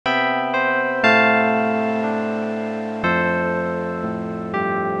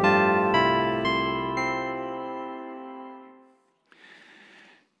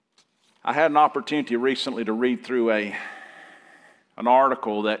I had an opportunity recently to read through an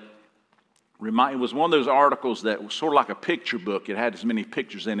article that it was one of those articles that was sort of like a picture book. It had as many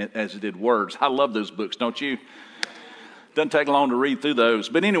pictures in it as it did words. I love those books, don't you? Doesn't take long to read through those.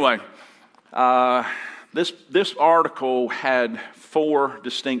 But anyway, this article had 4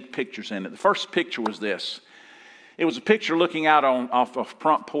 distinct pictures in it. The first picture was this. It was a picture looking out off a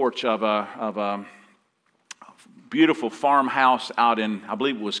front porch of a beautiful farmhouse out in, I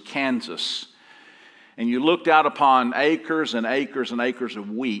believe it was Kansas. And you looked out upon acres and acres and acres of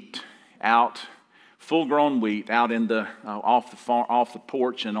wheat out, full-grown wheat out in the off the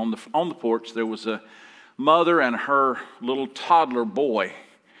porch. And on the porch there was a mother and her little toddler boy.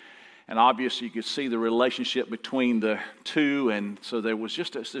 And obviously you could see the relationship between the two. And so there was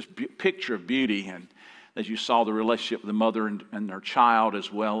just this picture of beauty, and as you saw the relationship with the mother and her child,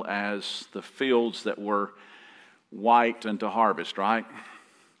 as well as the fields that were white unto harvest, right?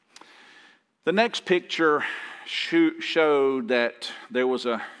 The next picture showed that there was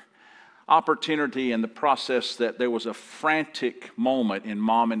an opportunity in the process, that there was a frantic moment in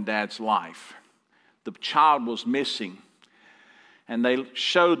mom and dad's life. The child was missing, and they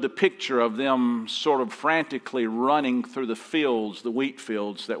showed the picture of them sort of frantically running through the fields, the wheat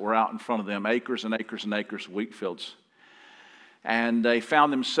fields that were out in front of them, acres and acres and acres of wheat fields. And they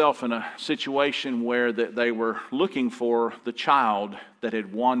found themselves in a situation where they were looking for the child that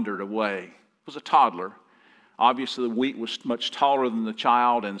had wandered away. It was a toddler. Obviously, the wheat was much taller than the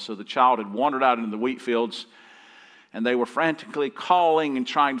child, and so the child had wandered out into the wheat fields, and they were frantically calling and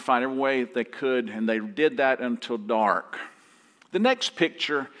trying to find every way that they could, and they did that until dark. The next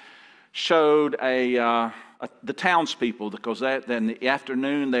picture showed the townspeople, because then in the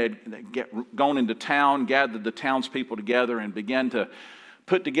afternoon they had gone into town, gathered the townspeople together, and began to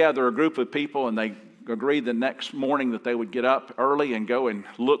put together a group of people, and they agreed the next morning that they would get up early and go and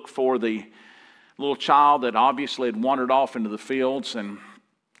look for the little child that obviously had wandered off into the fields. And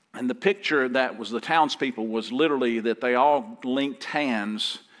the picture that was the townspeople was literally that they all linked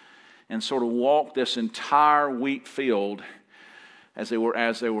hands and sort of walked this entire wheat field as they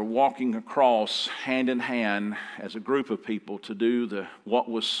were walking across hand in hand as a group of people to do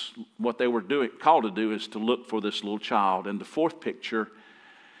what they were called to do, is to look for this little child. And the fourth picture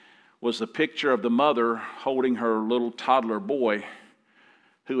was the picture of the mother holding her little toddler boy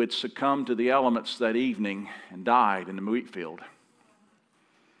who had succumbed to the elements that evening and died in the wheat field.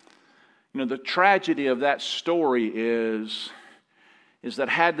 You know, the tragedy of that story is that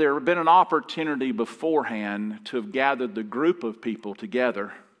had there been an opportunity beforehand to have gathered the group of people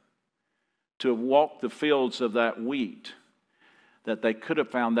together, to have walked the fields of that wheat, that they could have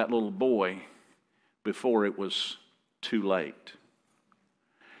found that little boy before it was too late.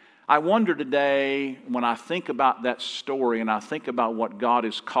 I wonder today, when I think about that story and I think about what God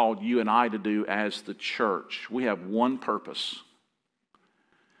has called you and I to do as the church, we have one purpose,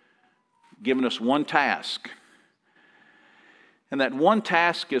 given us one task. And that one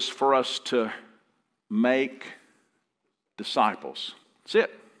task is for us to make disciples. That's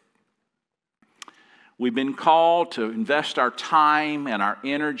it. We've been called to invest our time and our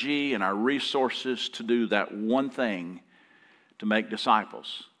energy and our resources to do that one thing, to make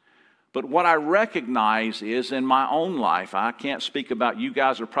disciples. But what I recognize is in my own life, I can't speak about you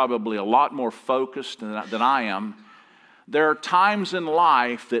guys are probably a lot more focused than I am. There are times in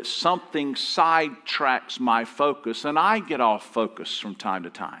life that something sidetracks my focus, and I get off focus from time to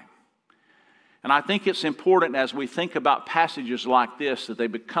time. And I think it's important as we think about passages like this that they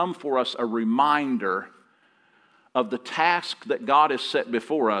become for us a reminder of the task that God has set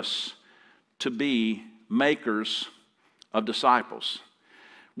before us to be makers of disciples.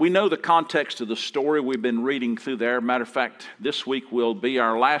 We know the context of the story. We've been reading through there. Matter of fact, this week will be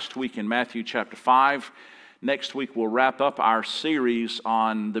our last week in Matthew chapter 5. Next week we'll wrap up our series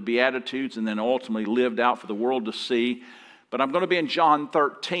on the Beatitudes and then ultimately lived out for the world to see. But I'm going to be in John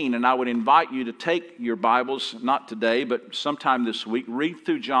 13, and I would invite you to take your Bibles, not today, but sometime this week, read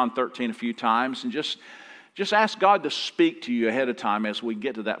through John 13 a few times and just ask God to speak to you ahead of time as we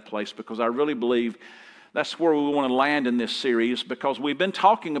get to that place, because I really believe that's where we want to land in this series, because we've been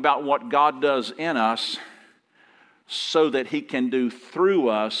talking about what God does in us so that He can do through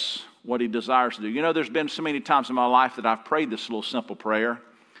us what He desires to do. You know, there's been so many times in my life that I've prayed this little simple prayer.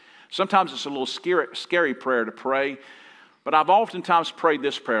 Sometimes it's a little scary prayer to pray, but I've oftentimes prayed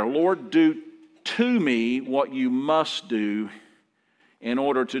this prayer: Lord, do to me what you must do in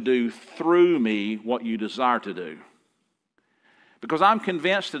order to do through me what you desire to do. Because I'm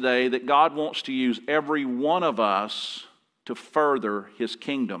convinced today that God wants to use every one of us to further His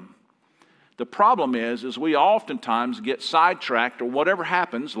kingdom. The problem is we oftentimes get sidetracked, or whatever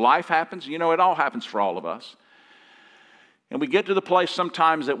happens, life happens, it all happens for all of us. And we get to the place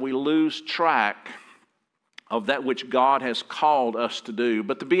sometimes that we lose track of that which God has called us to do.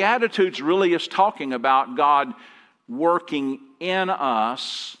 But the Beatitudes really is talking about God working in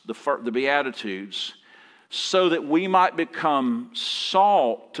us, the Beatitudes, so that we might become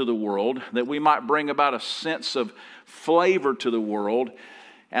salt to the world, that we might bring about a sense of flavor to the world.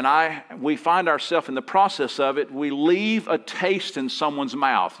 And we find ourselves in the process of it, we leave a taste in someone's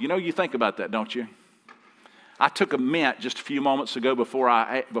mouth. You think about that, don't you? I took a mint just a few moments ago before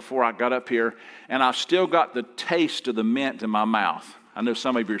I got up here, and I've still got the taste of the mint in my mouth. I know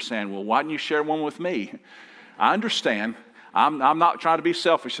some of you are saying, well, why didn't you share one with me? I understand. I'm not trying to be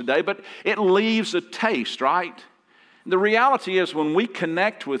selfish today, but it leaves a taste, right? The reality is when we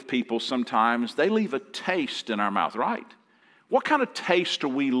connect with people sometimes, they leave a taste in our mouth, right? What kind of taste are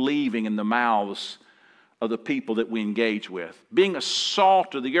we leaving in the mouths of the people that we engage with? Being a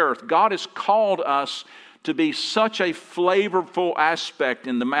salt of the earth, God has called us to be such a flavorful aspect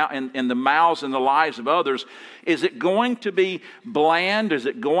in the mouths and the lives of others. Is it going to be bland? Is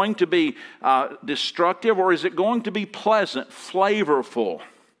it going to be destructive? Or is it going to be pleasant, flavorful?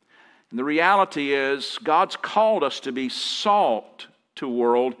 And the reality is God's called us to be salt to the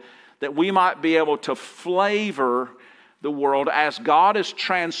world, that we might be able to flavor the world. As God is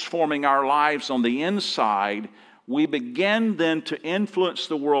transforming our lives on the inside, we begin then to influence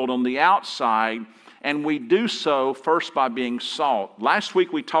the world on the outside. And we do so first by being salt. Last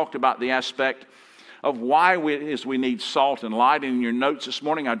week we talked about the aspect of why we need salt and light. And in your notes this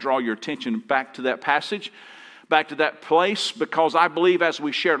morning, I draw your attention back to that passage, back to that place, because I believe, as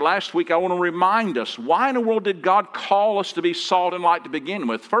we shared last week, I want to remind us, why in the world did God call us to be salt and light to begin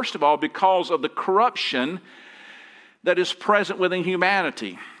with? First of all, because of the corruption that is present within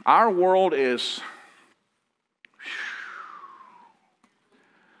humanity. Our world is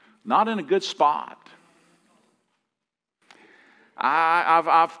not in a good spot.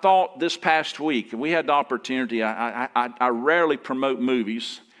 I've thought this past week, and we had the opportunity, I rarely promote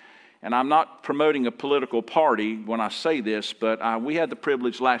movies, and I'm not promoting a political party when I say this, but we had the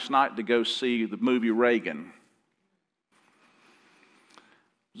privilege last night to go see the movie Reagan.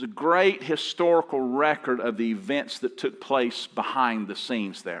 It was a great historical record of the events that took place behind the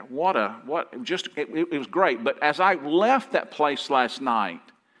scenes there. It was great. But as I left that place last night,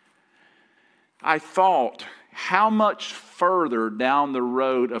 I thought, how much further down the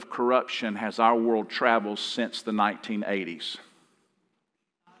road of corruption has our world traveled since the 1980s?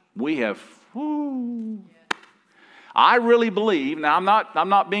 We have, I really believe, now I'm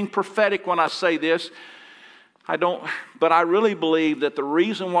not being prophetic when I say this, but I really believe that the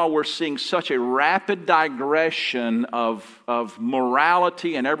reason why we're seeing such a rapid digression of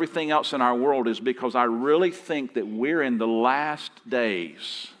morality and everything else in our world is because I really think that we're in the last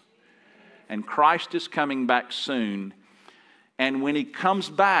days. And Christ is coming back soon. And when He comes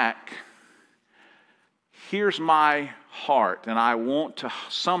back, here's my heart. And I want to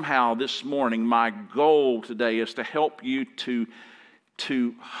somehow this morning, my goal today is to help you to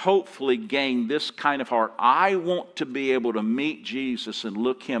hopefully gain this kind of heart. I want to be able to meet Jesus and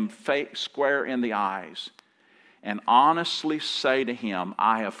look Him square in the eyes and honestly say to Him,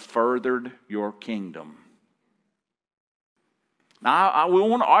 I have furthered your kingdom. Now,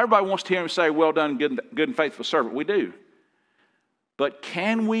 everybody wants to hear Him say, well done, good and faithful servant. We do. But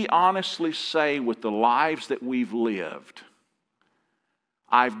can we honestly say with the lives that we've lived,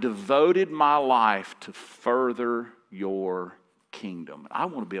 I've devoted my life to further your kingdom? I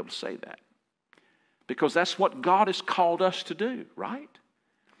want to be able to say that. Because that's what God has called us to do, right?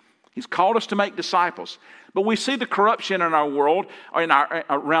 He's called us to make disciples. But we see the corruption in our world,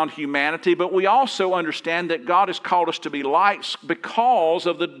 around humanity, but we also understand that God has called us to be lights because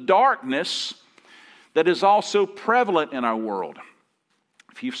of the darkness that is also prevalent in our world.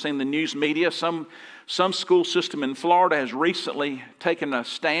 If you've seen the news media, some school system in Florida has recently taken a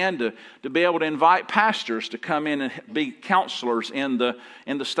stand to be able to invite pastors to come in and be counselors in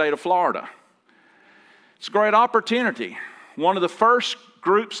the state of Florida. It's a great opportunity. One of the first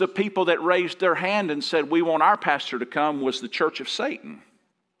groups of people that raised their hand and said, we want our pastor to come, was the Church of Satan.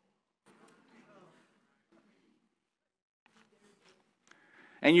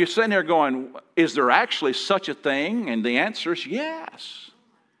 And you're sitting there going, is there actually such a thing? And the answer is yes.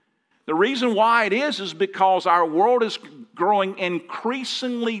 The reason why it is because our world is growing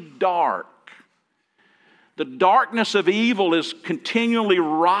increasingly dark. The darkness of evil is continually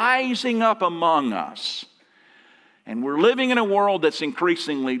rising up among us. And we're living in a world that's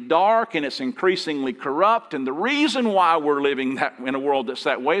increasingly dark and it's increasingly corrupt. And the reason why we're living in a world that's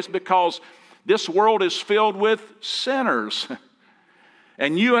that way is because This world is filled with sinners.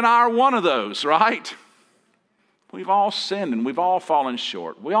 And you and I are one of those, right? We've all sinned and we've all fallen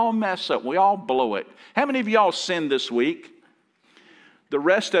short. We all mess up. We all blow it. How many of y'all sinned this week? The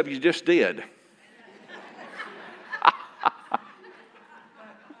rest of you just did.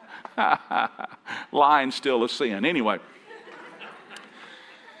 Lying's still a sin. Anyway.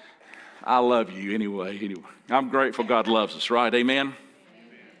 I love you anyway. I'm grateful God loves us, right? Amen?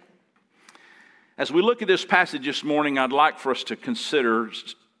 As we look at this passage this morning, I'd like for us to consider,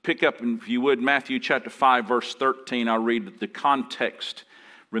 pick up, if you would, Matthew chapter 5, verse 13. I'll read the context.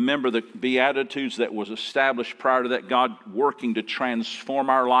 Remember the Beatitudes that was established prior to that, God working to transform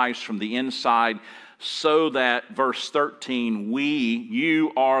our lives from the inside so that, verse 13,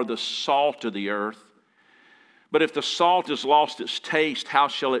 you are the salt of the earth. But if the salt has lost its taste, how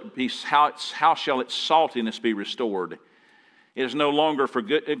shall its saltiness be restored? It is no longer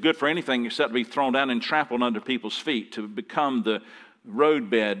good for anything except to be thrown down and trampled under people's feet, to become the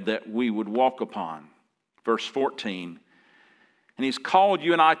roadbed that we would walk upon. Verse 14. And he's called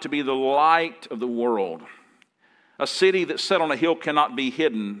you and I to be the light of the world. A city that's set on a hill cannot be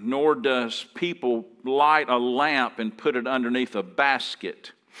hidden, nor does people light a lamp and put it underneath a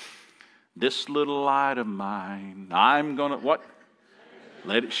basket. This little light of mine, I'm going to, what?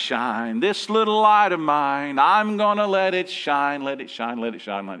 Let it shine. This little light of mine, I'm going to let it shine, let it shine, let it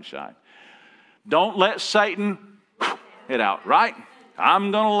shine, let it shine. Don't let Satan it out, right?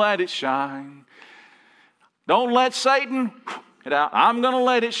 I'm going to let it shine. Don't let Satan it out. I'm going to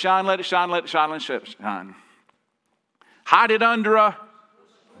let it shine, let it shine, let it shine, let it shine. Hide it under a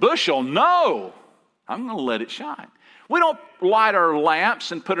bushel. No, I'm going to let it shine. We don't light our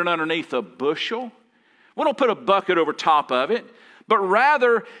lamps and put it underneath a bushel. We don't put a bucket over top of it. But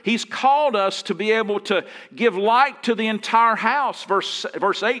rather, he's called us to be able to give light to the entire house. Verse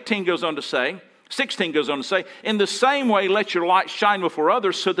 18 goes on to say, 16 goes on to say, in the same way, let your light shine before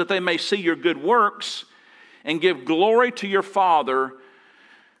others so that they may see your good works and give glory to your Father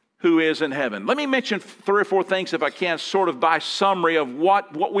who is in heaven. Let me mention 3 or 4 things, if I can, sort of by summary of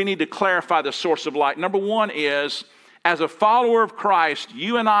what we need to clarify the source of light. Number one is, as a follower of Christ,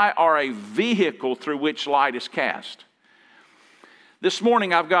 you and I are a vehicle through which light is cast. This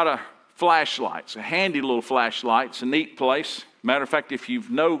morning I've got a flashlight. It's a handy little flashlight. It's a neat place. Matter of fact, if you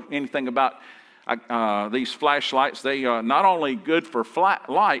know anything about these flashlights, they are not only good for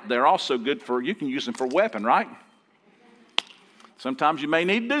light, they're also good for, you can use them for weapon, right? Sometimes you may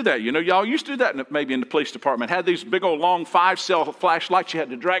need to do that. You know, y'all used to do that maybe in the police department. Had these big old long 5-cell flashlights you had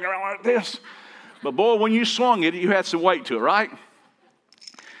to drag around like this. But boy, when you swung it, you had some weight to it, right?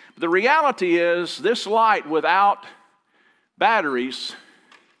 But the reality is this light without batteries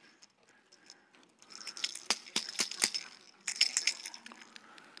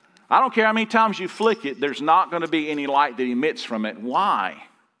I don't care how many times you flick it, there's not going to be any light that emits from it. Why?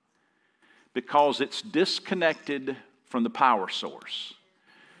 Because it's disconnected from the power source.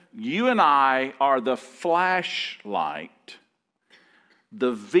 You and I are the flashlight,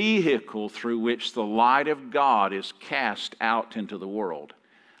 the vehicle through which the light of God is cast out into the world.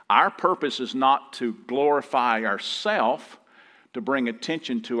 Our purpose is not to glorify ourselves, to bring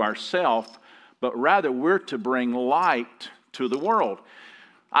attention to ourselves, but rather we're to bring light to the world.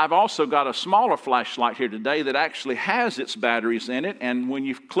 I've also got a smaller flashlight here today that actually has its batteries in it, and when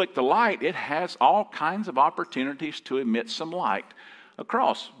you click the light, it has all kinds of opportunities to emit some light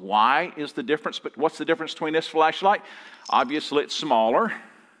across. Why is the difference? But what's the difference between this flashlight? Obviously, it's smaller.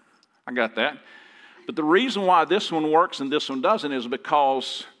 I got that. But the reason why this one works and this one doesn't is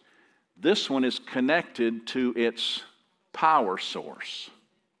because this one is connected to its power source.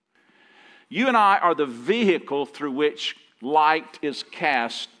 You and I are the vehicle through which light is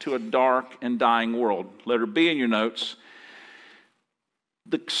cast to a dark and dying world. Letter B in your notes.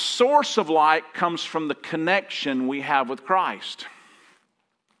 The source of light comes from the connection we have with Christ.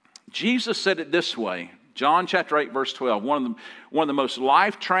 Jesus said it this way, John chapter 8, verse 12, one of the most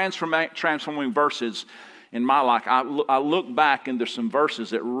life-transforming verses in my life. I look back and there's some verses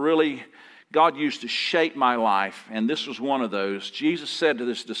that really God used to shape my life, and this was one of those. Jesus said to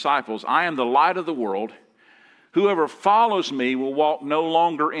his disciples, I am the light of the world. Whoever follows me will walk no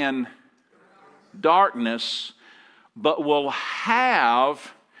longer in darkness, but will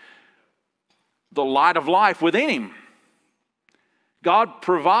have the light of life within him. God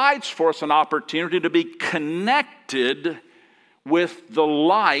provides for us an opportunity to be connected with the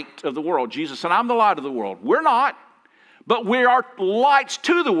light of the world. Jesus said, I'm the light of the world. We're not, but we are lights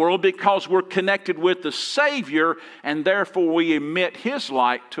to the world because we're connected with the Savior, and therefore we emit His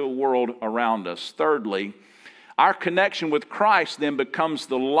light to a world around us. Thirdly, our connection with Christ then becomes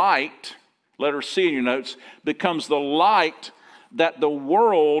the light. letter C in your notes, becomes the light that the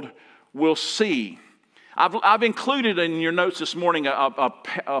world will see. I've included in your notes this morning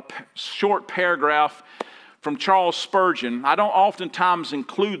a short paragraph from Charles Spurgeon. I don't oftentimes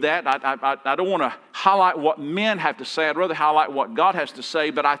include that. I don't want to highlight what men have to say. I'd rather highlight what God has to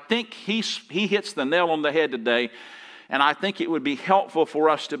say. But I think he hits the nail on the head today. And I think it would be helpful for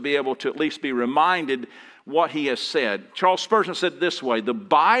us to be able to at least be reminded what he has said. Charles Spurgeon said this way: the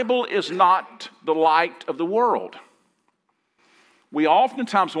Bible is not the light of the world. We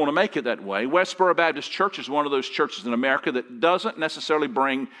oftentimes want to make it that way. Westboro Baptist Church is one of those churches in America that doesn't necessarily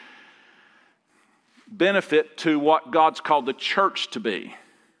bring benefit to what God's called the church to be.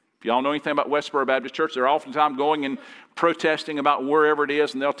 If y'all know anything about Westboro Baptist Church, they're oftentimes going and protesting about wherever it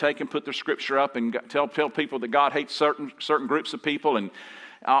is, and they'll take and put their scripture up and tell people that God hates certain groups of people and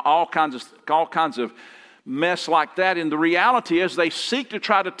all kinds of mess like that. And the reality is they seek to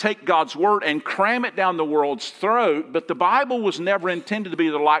try to take God's word and cram it down the world's throat, but the Bible was never intended to be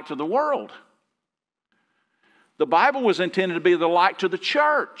the light to the world. The Bible was intended to be the light to the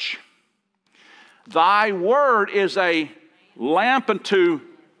church. Thy word is a lamp unto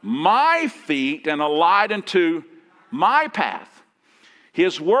my feet and a light unto my path.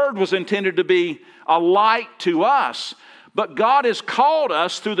 His word was intended to be a light to us, but God has called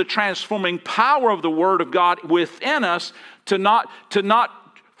us through the transforming power of the word of God within us to not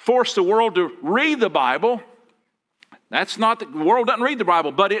force the world to read the Bible. That's not the world doesn't read the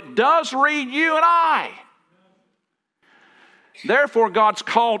Bible, but it does read you and I. Therefore, God's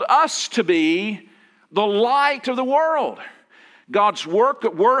called us to be the light of the world. God's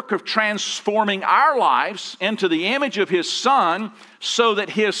work of transforming our lives into the image of His Son so that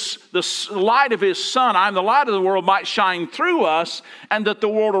the light of His Son, I'm the light of the world, might shine through us and that the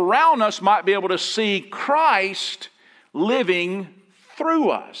world around us might be able to see Christ living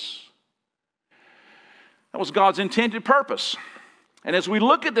through us. That was God's intended purpose. And as we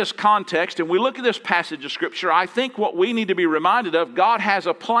look at this context and we look at this passage of Scripture, I think what we need to be reminded of, God has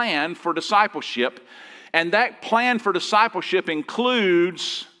a plan for discipleship. And that plan for discipleship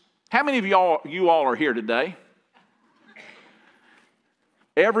includes, how many of you all are here today?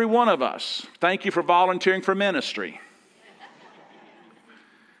 Every one of us. Thank you for volunteering for ministry.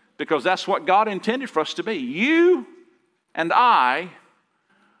 Because that's what God intended for us to be. You and I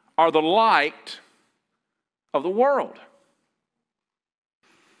are the light of the world.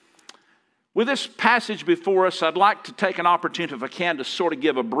 With this passage before us, I'd like to take an opportunity, if I can, to sort of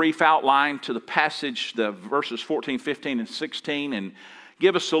give a brief outline to the passage, the verses 14, 15, and 16, and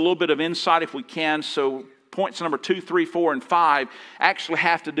give us a little bit of insight if we can. So points number 2, 3, 4, and 5 actually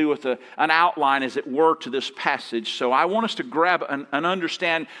have to do with an outline, as it were, to this passage. So I want us to grab and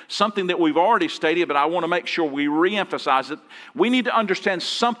understand something that we've already stated, but I want to make sure we reemphasize it. We need to understand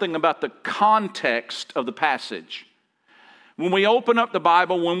something about the context of the passage. When we open up the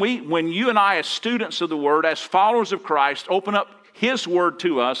Bible, when you and I as students of the Word, as followers of Christ, open up His Word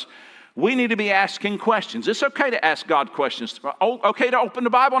to us, we need to be asking questions. It's okay to ask God questions. Okay to open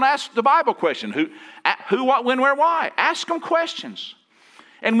the Bible and ask the Bible question. Who, what, when, where, why? Ask them questions.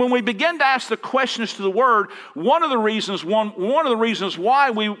 And when we begin to ask the questions to the Word, one of the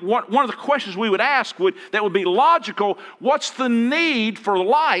questions we would ask that would be logical, what's the need for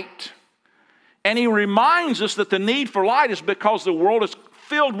light? And he reminds us that the need for light is because the world is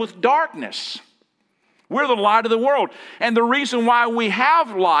filled with darkness. We're the light of the world. And the reason why we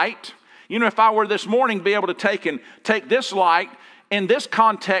have light, if I were this morning to be able to take this light, in this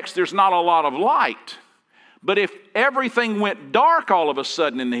context, there's not a lot of light. But if everything went dark all of a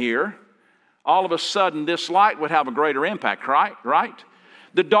sudden in here, all of a sudden this light would have a greater impact, right?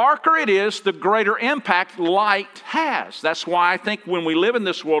 The darker it is, the greater impact light has. That's why I think when we live in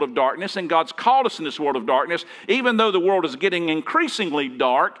this world of darkness, and God's called us in this world of darkness, even though the world is getting increasingly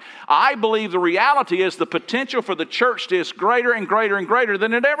dark, I believe the reality is the potential for the church is greater and greater and greater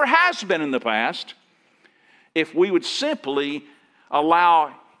than it ever has been in the past, if we would simply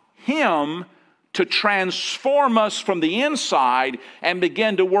allow Him to transform us from the inside and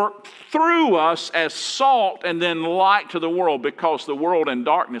begin to work through us as salt and then light to the world, because the world in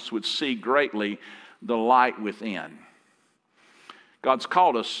darkness would see greatly the light within. God's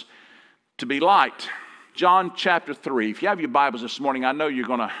called us to be light. John chapter 3. If you have your Bibles this morning, I know you're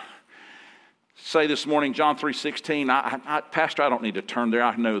going to say this morning, John 3:16. Pastor, I don't need to turn there.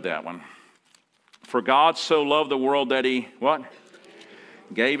 I know that one. For God so loved the world that He, what?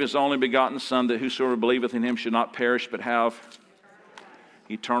 Gave His only begotten Son, that whosoever believeth in Him should not perish, but have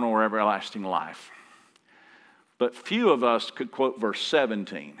eternal or everlasting life. But few of us could quote verse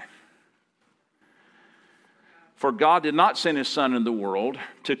 17. For God did not send his Son into the world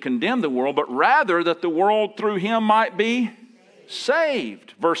to condemn the world, but rather that the world through him might be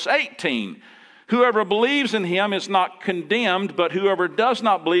saved. Verse 18, whoever believes in him is not condemned, but whoever does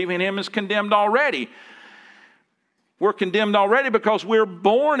not believe in him is condemned already. We're condemned already because we're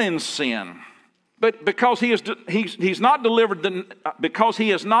born in sin. But because he's not delivered, because he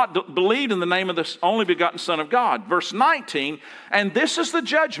has not believed in the name of the only begotten Son of God. Verse 19, and this is the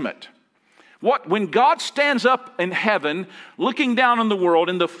judgment. When God stands up in heaven, looking down on the world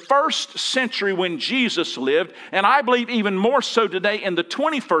in the first century when Jesus lived, and I believe even more so today in the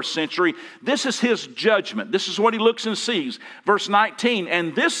 21st century, this is his judgment. This is what he looks and sees. Verse 19,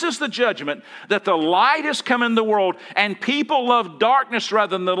 and this is the judgment, that the light has come in the world, and people love darkness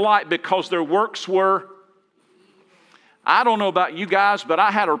rather than the light because their works were... I don't know about you guys, but I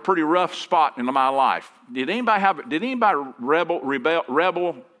had a pretty rough spot in my life. Did anybody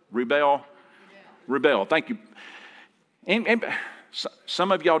rebel? Thank you. And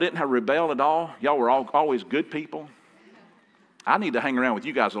some of y'all didn't have rebel at all. Y'all were always good people. I need to hang around with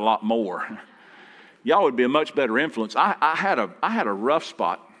you guys a lot more. Y'all would be a much better influence. I had a rough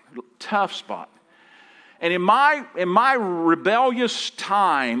spot, tough spot. And in my rebellious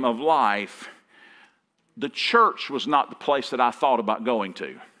time of life, the church was not the place that I thought about going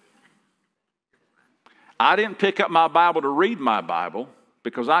to. I didn't pick up my Bible to read my Bible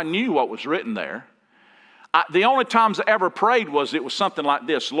because I knew what was written there. The only times I ever prayed it was something like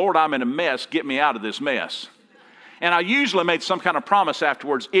this: Lord, I'm in a mess, get me out of this mess. And I usually made some kind of promise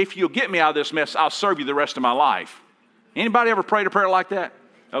afterwards: if you'll get me out of this mess, I'll serve you the rest of my life. Anybody ever prayed a prayer like that?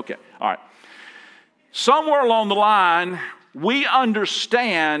 Okay, all right. Somewhere along the line, we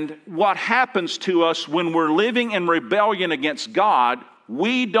understand what happens to us when we're living in rebellion against God.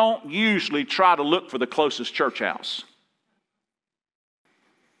 We don't usually try to look for the closest church house.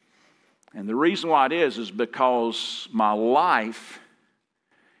 And the reason why it is because my life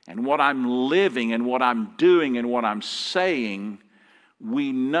and what I'm living and what I'm doing and what I'm saying,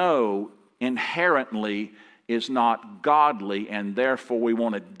 we know inherently is not godly, and therefore we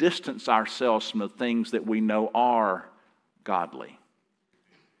want to distance ourselves from the things that we know are godly.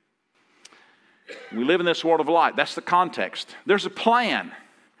 We live in this world of light. That's the context. There's a plan.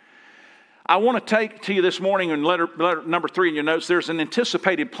 I want to take to you this morning in letter number 3 in your notes, there's an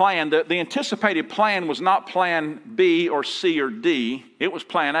anticipated plan. The anticipated plan was not plan B or C or D. It was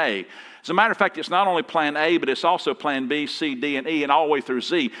plan A. As a matter of fact, it's not only plan A, but it's also plan B, C, D, and E, and all the way through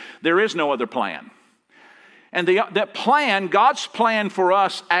Z. There is no other plan. And that plan, God's plan for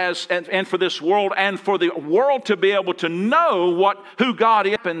us and for this world, and for the world to be able to know who God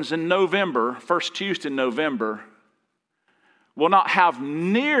is, happens in November, first Tuesday in November, will not have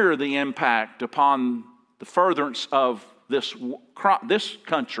near the impact upon the furtherance of this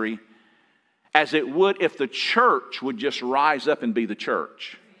country as it would if the church would just rise up and be the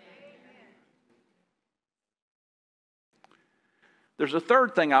church. There's a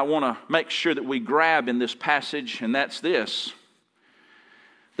third thing I want to make sure that we grab in this passage, and that's this: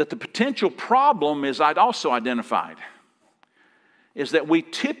 that the potential problem is also identified, is that we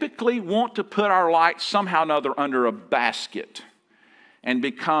typically want to put our light somehow or another under a basket and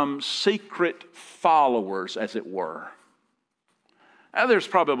become secret followers, as it were. Now, there's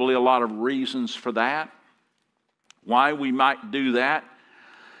probably a lot of reasons for that, why we might do that.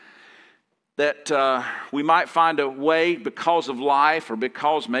 That we might find a way because of life, or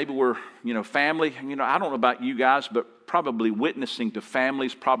because maybe we're, family. I don't know about you guys, but probably witnessing to family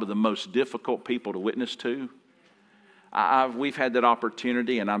is probably the most difficult people to witness to. We've had that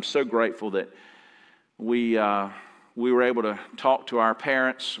opportunity, and I'm so grateful that we were able to talk to our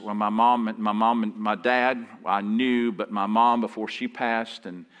parents. Well, my mom and my dad, I knew, but my mom before she passed,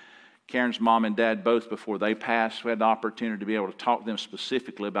 and Karen's mom and dad both before they passed. We had the opportunity to be able to talk to them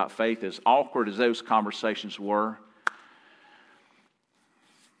specifically about faith, as awkward as those conversations were.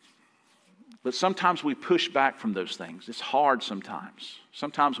 But sometimes we push back from those things. It's hard sometimes.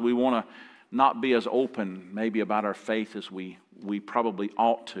 Sometimes we want to not be as open maybe about our faith as we probably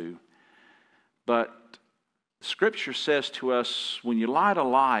ought to. But Scripture says to us, when you light a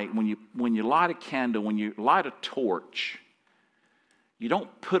light, when you light a candle, when you light a torch, you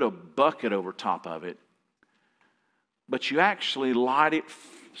don't put a bucket over top of it, but you actually light it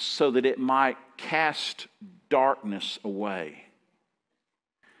so that it might cast darkness away,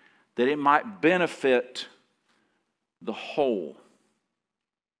 that it might benefit the whole.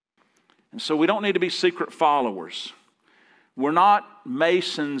 And so we don't need to be secret followers. We're not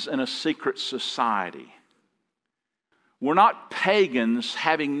Masons in a secret society. We're not pagans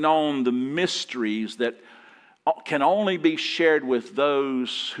having known the mysteries that can only be shared with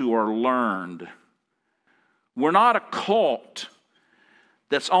those who are learned. We're not a cult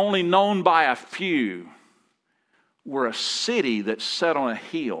that's only known by a few. We're a city that's set on a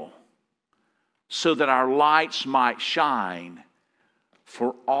hill so that our lights might shine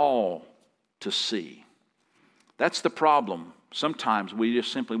for all to see. That's the problem. Sometimes we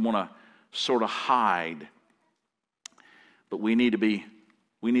just simply want to sort of hide, but we need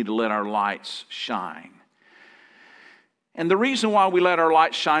to let our lights shine. And the reason why we let our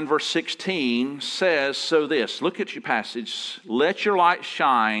light shine, verse 16 says, so this, look at your passage, let your light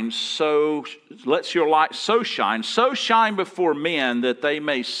shine, so shine before men that they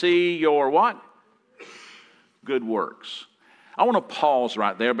may see your what? Good works. I want to pause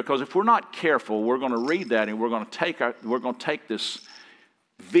right there, because if we're not careful, we're going to read that and we're going to take this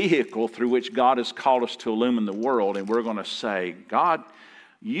vehicle through which God has called us to illumine the world, and we're going to say, God,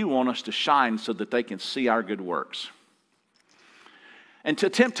 you want us to shine so that they can see our good works. And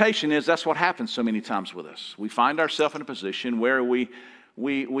temptation is that's what happens so many times with us. We find ourselves in a position where we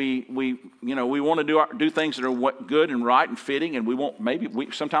want to do things that are good and right and fitting,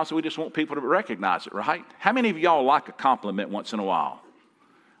 and sometimes we just want people to recognize it, right? How many of y'all like a compliment once in a while?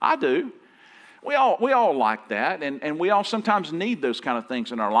 I do. We all like that, and we all sometimes need those kind of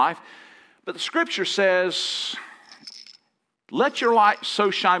things in our life. But the Scripture says, let your light so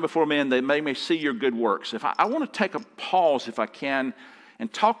shine before men that they may see your good works. I want to take a pause, if I can,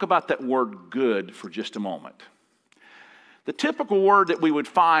 and talk about that word good for just a moment. The typical word that we would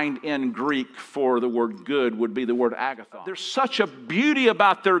find in Greek for the word good would be the word agathon. There's such a beauty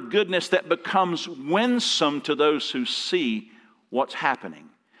about their goodness that becomes winsome to those who see what's happening.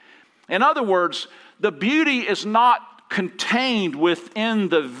 In other words, the beauty is not contained within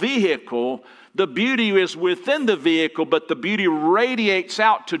the vehicle. The beauty is within the vehicle, but the beauty radiates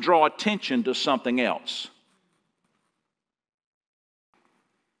out to draw attention to something else.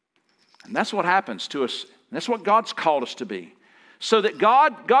 And that's what happens to us. That's what God's called us to be. So that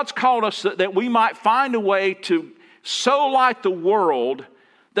God's called us that we might find a way to so light the world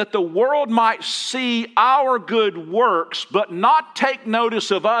that the world might see our good works, but not take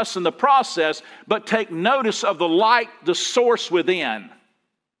notice of us in the process, but take notice of the light, the source within.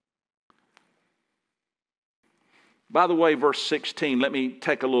 By the way, verse 16, let me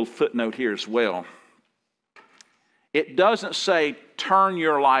take a little footnote here as well. It doesn't say, turn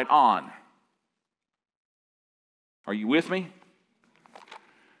your light on. Are you with me?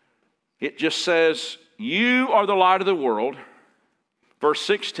 It just says, you are the light of the world. Verse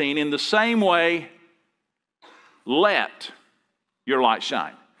 16, in the same way, let your light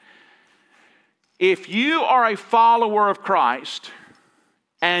shine. If you are a follower of Christ,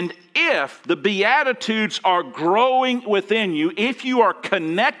 and if the Beatitudes are growing within you, if you are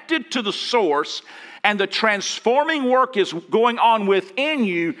connected to the source and the transforming work is going on within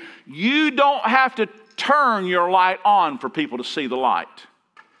you, you don't have to turn your light on for people to see the light.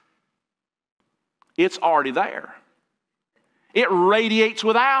 It's already there. It radiates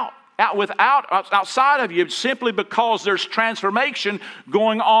outside of you simply because there's transformation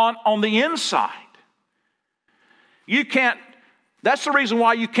going on the inside. That's the reason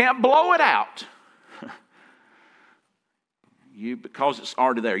why you can't blow it out. Because it's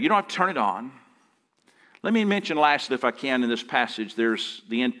already there. You don't have to turn it on. Let me mention lastly, if I can, in this passage, there's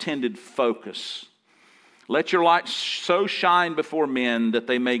the intended focus. Let your light so shine before men that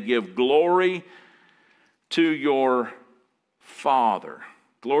they may give glory to your Father.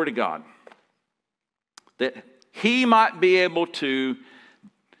 Glory to God. That He might be able to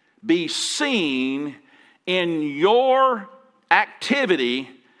be seen in your activity,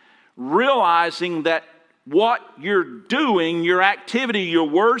 realizing that what you're doing, your activity, your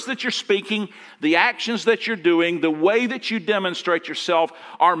words that you're speaking, the actions that you're doing, the way that you demonstrate yourself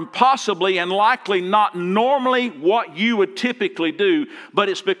are possibly and likely not normally what you would typically do, but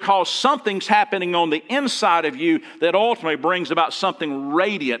it's because something's happening on the inside of you that ultimately brings about something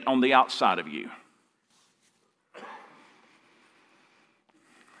radiant on the outside of you.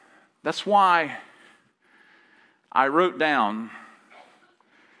 That's why I wrote down,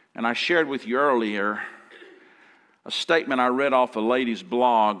 and I shared with you earlier, a statement I read off a lady's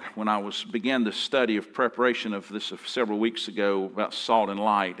blog when I began the study of preparation of this several weeks ago about salt and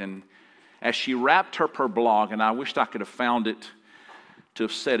light. And as she wrapped up her blog, and I wished I could have found it to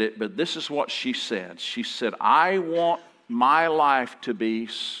have said it, but this is what she said. She said, I want my life to be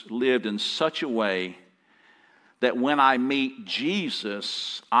lived in such a way that when I meet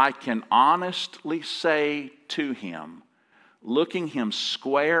Jesus, I can honestly say to Him, looking Him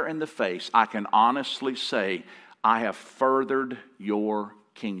square in the face, I can honestly say, I have furthered your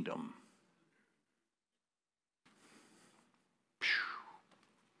kingdom.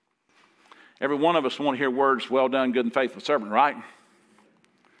 Every one of us want to hear words, well done, good and faithful servant, right?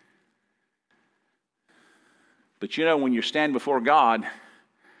 But you know, when you stand before God,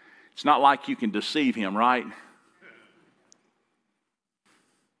 it's not like you can deceive Him, right?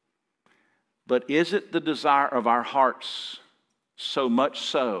 But is it the desire of our hearts so much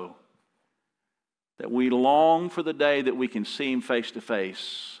so that we long for the day that we can see Him face to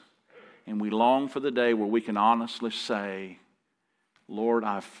face, and we long for the day where we can honestly say, Lord,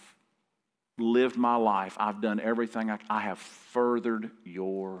 I've lived my life. I've done everything. I have furthered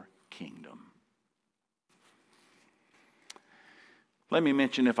your kingdom. Let me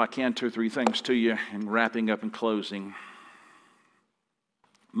mention, if I can, 2 or 3 things to you in wrapping up and closing.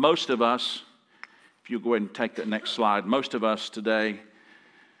 Most of us, if you'll go ahead and take that next slide, most of us today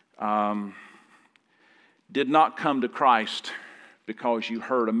did not come to Christ because you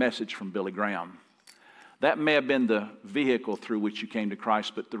heard a message from Billy Graham. That may have been the vehicle through which you came to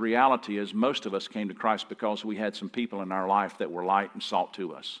Christ, but the reality is most of us came to Christ because we had some people in our life that were light and salt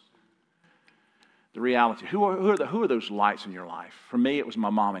to us. The reality, who are those lights in your life? For me, it was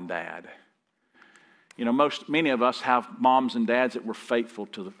my mom and dad. You know, many of us have moms and dads that were faithful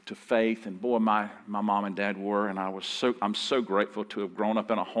to faith, and boy, my mom and dad were, and I'm so grateful to have grown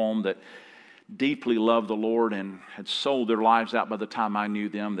up in a home that deeply loved the Lord and had sold their lives out by the time I knew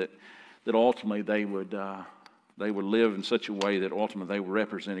them, that ultimately they would live in such a way that ultimately they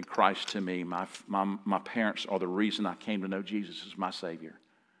represented Christ to me. My parents are the reason I came to know Jesus as my Savior.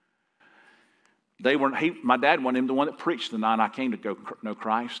 My dad wasn't even the one that preached the night I came to go know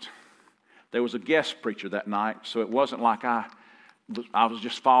Christ. There was a guest preacher that night, so it wasn't like I was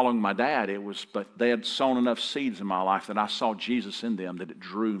just following my dad. But they had sown enough seeds in my life that I saw Jesus in them, that it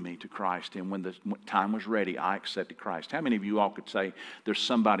drew me to Christ. And when the time was ready, I accepted Christ. How many of you all could say there's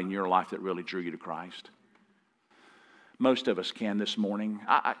somebody in your life that really drew you to Christ? Most of us can this morning.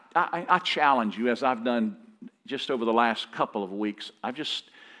 I challenge you, as I've done just over the last couple of weeks. I've just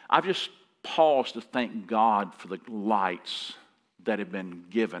paused to thank God for the lights that have been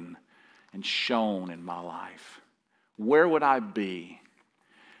given and shown in my life. Where would I be?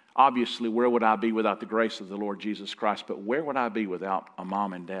 Obviously, where would I be without the grace of the Lord Jesus Christ? But where would I be without a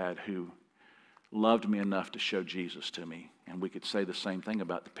mom and dad who loved me enough to show Jesus to me? And we could say the same thing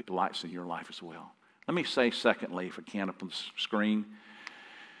about the lights in your life as well. Let me say, secondly, if I can, up on the screen,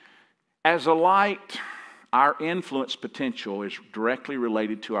 as a light, our influence potential is directly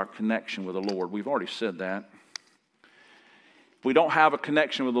related to our connection with the Lord. We've already said that. If we don't have a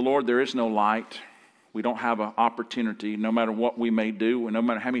connection with the Lord, there is no light. We don't have an opportunity, no matter what we may do, and no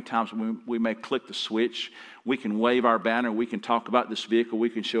matter how many times we may click the switch. We can wave our banner, we can talk about this vehicle, we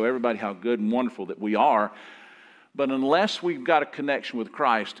can show everybody how good and wonderful that we are. But unless we've got a connection with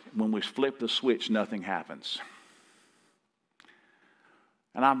Christ, when we flip the switch, nothing happens.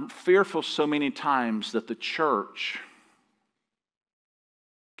 And I'm fearful so many times that the church,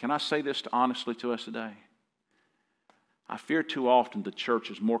 can I say this honestly to us today? I fear too often the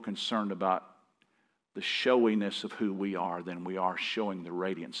church is more concerned about the showiness of who we are than we are showing the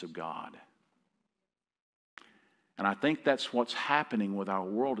radiance of God. And I think that's what's happening with our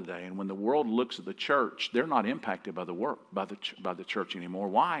world today. And when the world looks at the church, they're not impacted by the church anymore.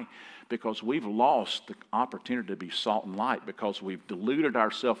 Why? Because we've lost the opportunity to be salt and light, because we've deluded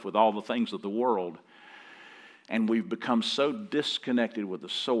ourselves with all the things of the world. And we've become so disconnected with the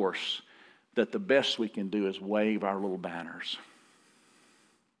source that the best we can do is wave our little banners.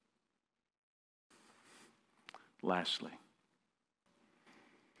 Lastly,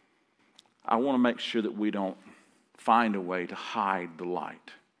 I want to make sure that we don't find a way to hide the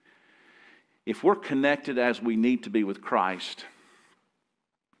light. If we're connected as we need to be with Christ,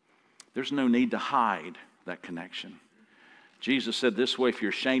 there's no need to hide that connection. Jesus said this way, if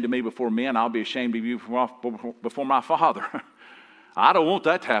you're ashamed of me before men, I'll be ashamed of you before my Father. I don't want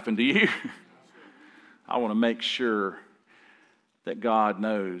that to happen to you. I want to make sure that God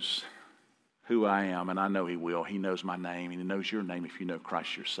knows who I am, and I know He will. He knows my name, and He knows your name if you know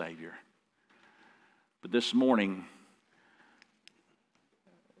Christ your Savior. But this morning,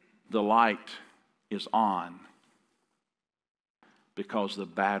 the light is on because the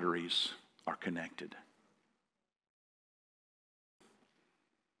batteries are connected.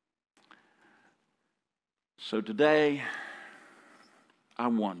 So today, I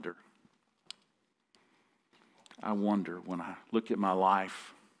wonder when I look at my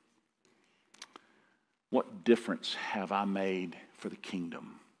life, what difference have I made for the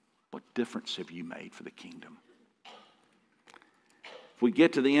kingdom? What difference have you made for the kingdom? If we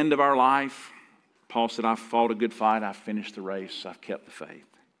get to the end of our life, Paul said, I've fought a good fight, I've finished the race, I've kept the faith.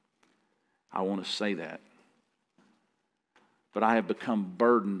 I want to say that. But I have become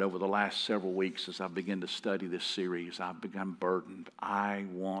burdened over the last several weeks as I begin to study this series. I've become burdened. I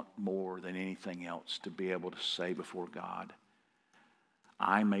want more than anything else to be able to say before God,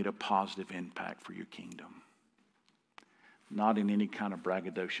 I made a positive impact for your kingdom. Not in any kind of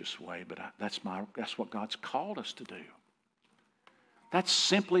braggadocious way, but that's what God's called us to do. That's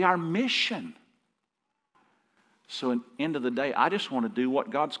simply our mission. So at the end of the day, I just want to do what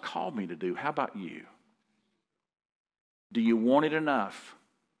God's called me to do. How about you? Do you want it enough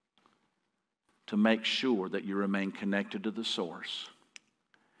to make sure that you remain connected to the source?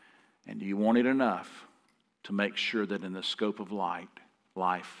 And do you want it enough to make sure that in the scope of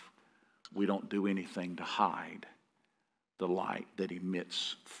life, we don't do anything to hide the light that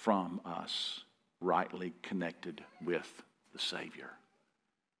emits from us, rightly connected with the Savior?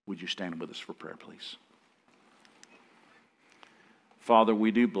 Would you stand with us for prayer, please? Father, we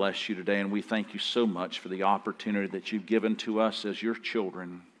do bless you today, and we thank you so much for the opportunity that you've given to us as your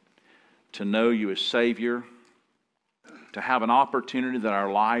children to know you as Savior, to have an opportunity that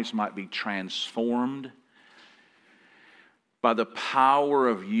our lives might be transformed by the power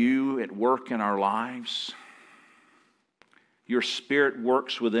of you at work in our lives. Your Spirit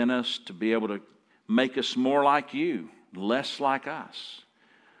works within us to be able to make us more like you, less like us.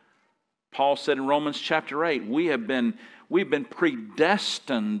 Paul said in Romans chapter 8, we've been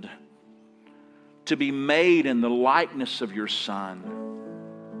predestined to be made in the likeness of your Son.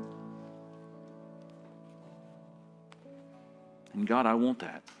 And God, I want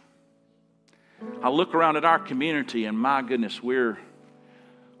that. I look around at our community and my goodness, we're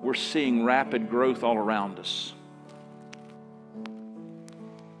seeing rapid growth all around us.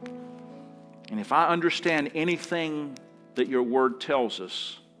 And if I understand anything that your word tells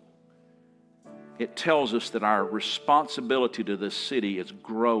us, it tells us that our responsibility to this city is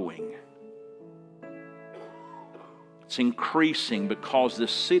growing. It's increasing because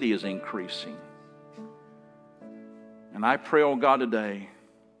this city is increasing. And I pray, oh God, today,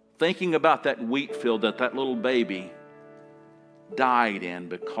 thinking about that wheat field that little baby died in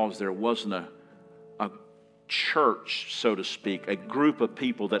because there wasn't a church, so to speak, a group of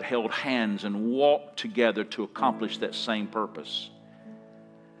people that held hands and walked together to accomplish that same purpose.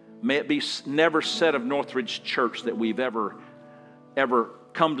 May it be never said of Northridge Church that we've ever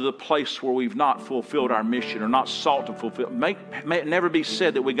come to the place where we've not fulfilled our mission or not sought to fulfill. May it never be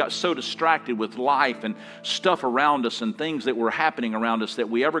said that we got so distracted with life and stuff around us and things that were happening around us that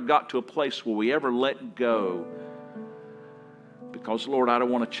we ever got to a place where we ever let go. Because, Lord, I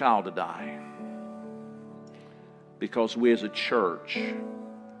don't want a child to die. Because we as a church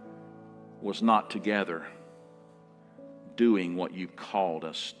was not together doing what you called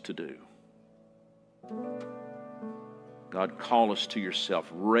us to do. God, call us to yourself.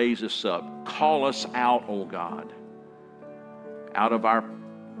 Raise us up. Call us out, oh God, out of our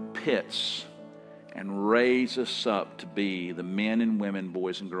pits and raise us up to be the men and women,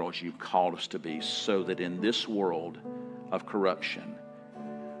 boys and girls you've called us to be, so that in this world of corruption,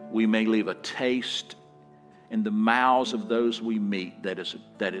 we may leave a taste in the mouths of those we meet that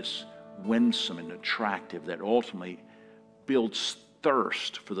is winsome and attractive, that ultimately builds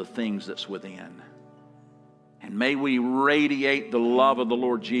thirst for the things that's within. And may we radiate the love of the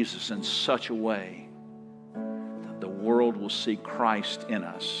Lord Jesus in such a way that the world will see Christ in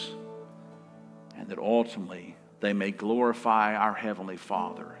us, and that ultimately they may glorify our Heavenly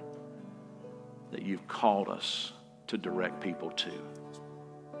Father that you've called us to direct people to.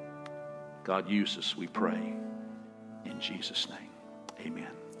 God, use us, we pray. In Jesus' name,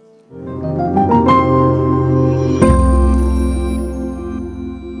 amen.